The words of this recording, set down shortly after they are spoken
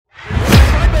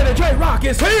J-Rocc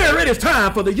is here. It is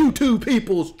time for the YouTube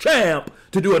People's Champ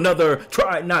to do another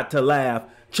Try Not to Laugh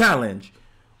challenge.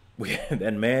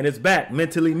 That man is back.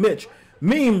 Mentally Mitch.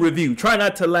 Meme review. Try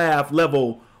Not to Laugh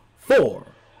level 4.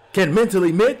 Can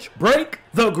Mentally Mitch break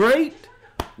the great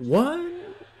one?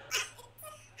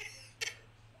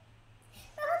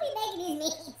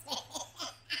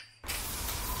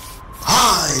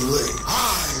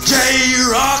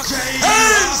 J-Rocc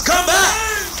has come back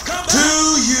to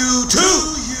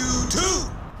YouTube.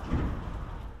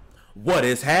 What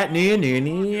is happening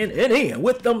in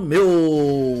with the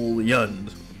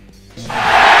millions?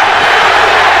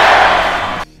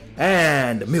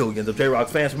 And millions of J-Rocc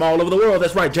fans from all over the world.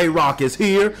 That's right, J-Rocc is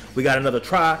here. We got another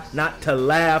Try Not to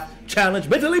Laugh challenge.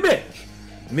 Mentally Mitch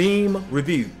meme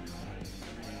review.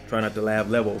 Try Not to Laugh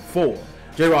level 4.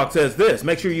 J-Rocc says this.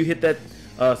 Make sure you hit that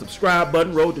subscribe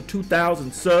button. Road to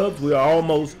 2,000 subs. We are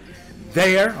almost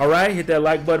there. All right. Hit that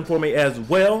like button for me as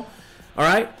well. All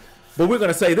right. But we're going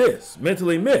to say this.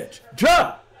 Mentally Mitch.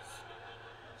 Just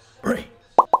break.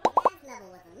 Last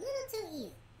level was a little too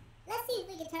easy. Let's see if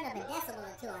we can turn up a decibel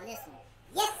or two on this one.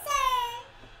 Yes, sir.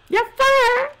 Yes,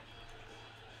 sir.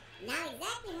 Not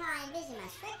exactly how I envisioned my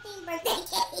Shrek-themed birthday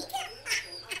cake.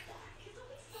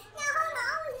 Now, hold on. I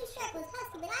always knew Shrek was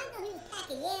husky, but I didn't know he was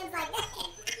packing yams like that.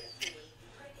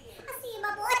 I see you,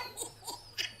 my boy.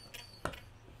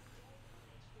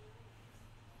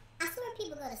 I swear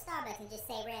people go to Starbucks and just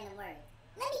say random words.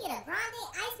 Let me get a grande,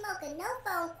 ice mocha, no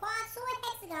foam, quad, soy,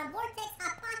 hexagon, vortex,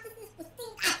 hypothesis, with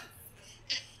steamed ice.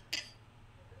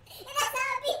 And that's how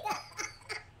it be.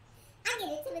 I get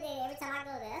intimidated every time I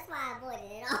go there. That's why I avoid it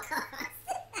at all costs.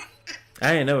 I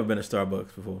ain't never been to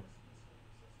Starbucks before.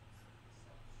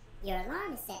 Your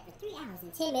alarm is set for 3 hours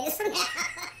and 10 minutes from now.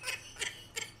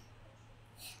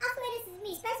 I swear this is me,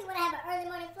 especially when I have an early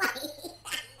morning flight.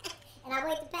 And I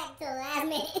wait to pack until the last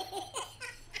minute.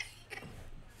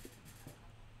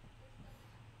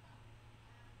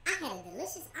 I had a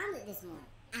delicious omelet this morning.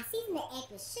 I seasoned the egg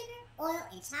with sugar, oil,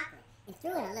 and chocolate, and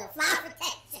threw in a little flour for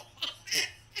texture.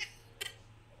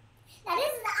 Now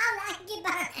this is the omelet I can get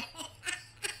behind.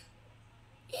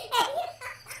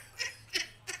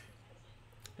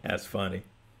 That's funny.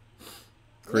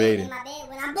 Creative. In my bed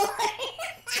when I'm bored.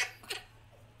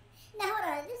 Now hold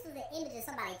on, if this was an image of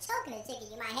somebody choking a chicken,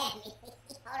 you might have me.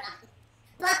 Hold on.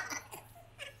 But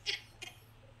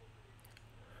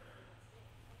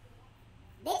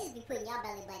they just be putting y'all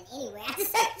belly button anywhere after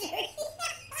surgery.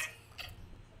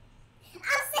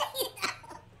 I'm saying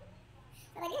though.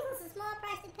 But I guess it's a small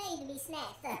price to pay to be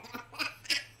snatched up.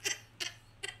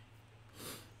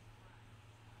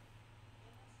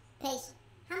 Patient.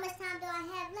 How much time do I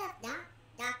have left, Doc?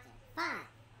 Doctor. 5.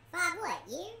 5 what?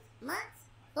 Years? Months?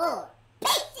 4.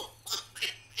 Patient!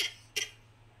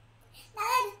 Now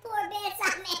that is poor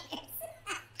bedside manners.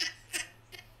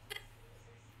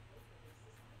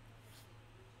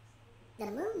 The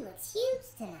moon looks huge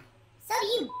tonight. So do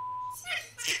you.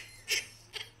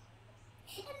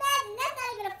 Imagine, that's not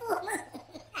even a full moon.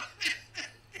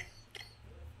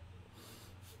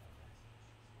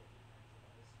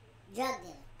 Drug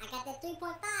dealer. I got that 3.5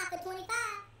 for 25.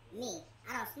 Me,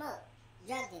 I don't smoke.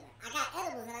 Drug dealer. I got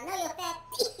edibles and I know you're fat.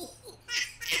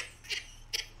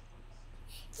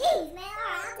 Jeez, man.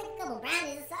 Alright, I'll take a couple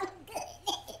brownies or something.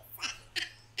 Goodness.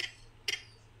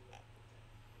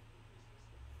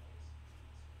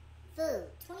 Food,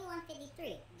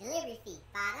 $21.53. Delivery fee,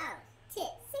 $5.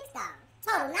 Tip, $6.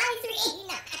 Total, $93.89.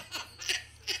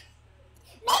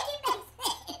 Make it make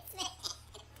sense, man.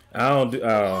 I don't do.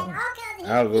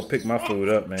 I'll go pick my food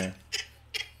up, man.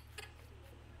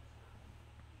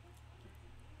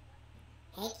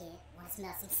 Hey kid, wanna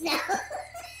smell some snow?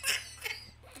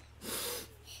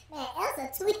 Man, Elsa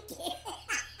tweaking.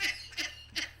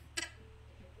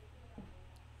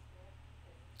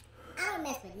 I don't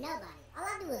mess with nobody. All I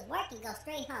do is work and go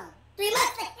straight home. 3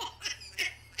 months later.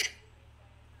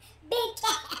 Big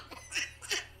cat.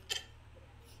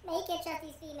 Man, you can't trust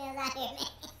these females out here, man.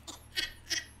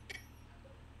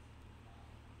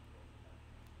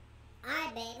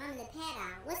 Alright, babe, I'm in the pad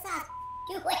aisle. What size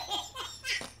you wear?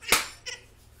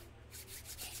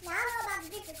 Now, I don't know about the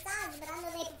different sizes, but I know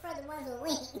they prefer the ones with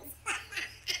wings.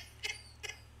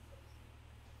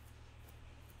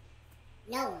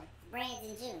 No one. Brands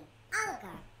in June. Olive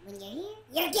Garden. When you're here,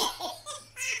 you're gay.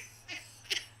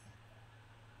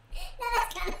 Now,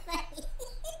 that's kind of funny.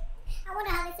 I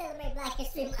wonder how they celebrate Black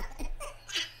History Month.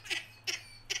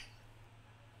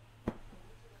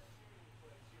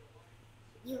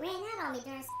 You ran out on me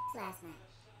during last night.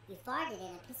 You farted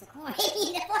in a piece of corn. In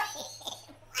the forehead.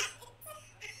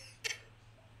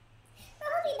 Bro,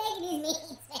 who be making these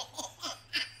memes, man?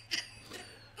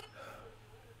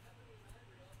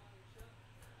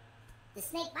 the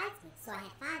snake bites me, so I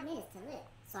have 5 minutes to live.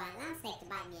 So I allow snake to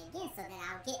bite me again so that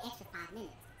I'll get extra 5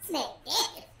 minutes. Snake,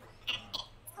 damn.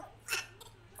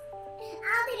 I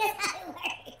don't think that's how it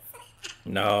works.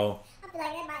 No. I feel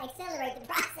like that might accelerate the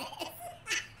process.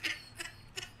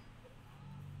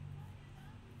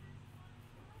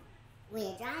 When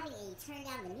you're driving and you turn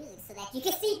down the music so that you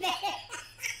can see better.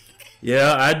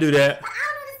 Yeah, I do that. I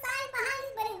don't know the science behind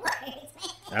it, but it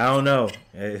works, man. I don't know.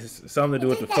 It's something to do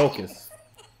with the focus.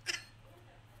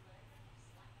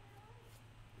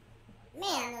 Man,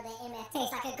 I know that MF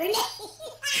tastes like a grenade.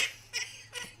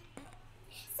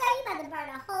 So you about to burn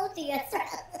a hole through your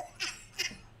throat.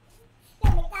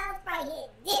 That McDonald's probably hit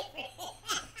different.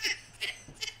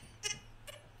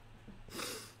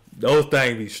 Those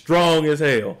things be strong as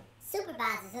hell.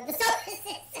 Supervisors of the solar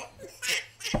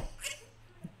system.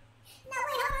 No,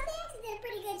 wait, hold on. They actually did a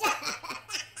pretty good job.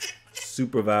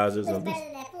 Supervisors It's of better this.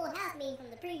 than that Full House meeting from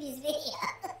the previous video.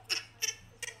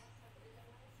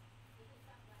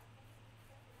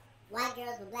 White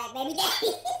girls with black baby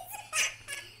daddies.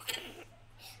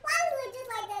 Why do you look just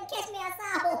like that Catch Me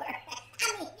Outside whore? I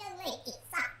mean, young lady,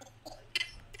 sorry.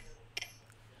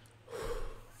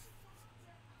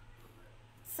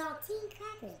 Saltine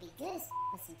crackers be good as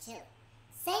with some chili.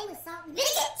 Same with salt and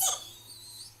vinegar.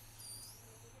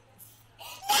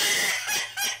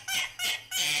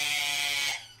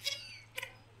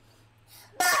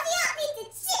 Both y'all need to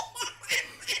chill.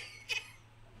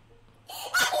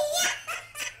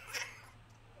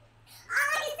 All I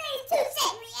can say is two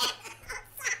savory. I'm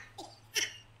sorry.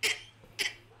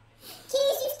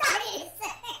 Keys, you started it,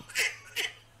 sir.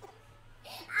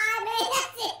 Alright, man,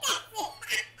 that's it.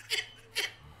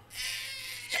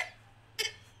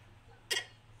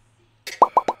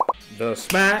 The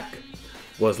smack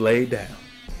was laid down.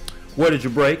 Where did you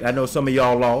break? I know some of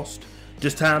y'all lost.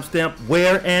 Just timestamp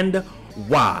where and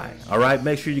why. All right,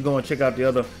 make sure you go and check out the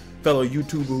other fellow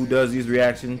YouTuber who does these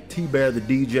reactions. T-Bear, the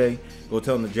DJ. Go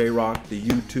tell him the J-Rocc, the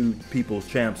YouTube People's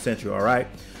Champ sent you, all right?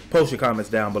 Post your comments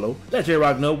down below. Let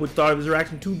J-Rocc know what thought of his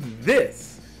reaction to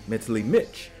this Mentally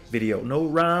Mitch video. No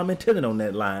rhyme intended on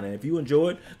that line. And if you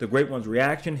enjoyed the Great One's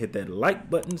reaction, hit that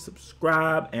like button,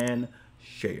 subscribe, and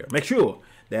share. Make sure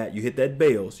that you hit that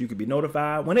bell so you can be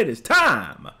notified when it is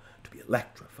time to be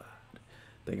electrified.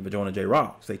 Thank you for joining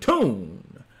J-Rocc. Stay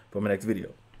tuned for my next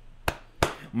video.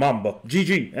 Mamba,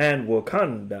 GG, and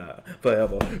Wakanda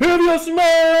forever. If you smell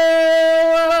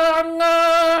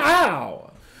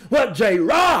how what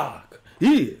J-Rocc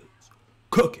is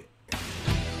cooking.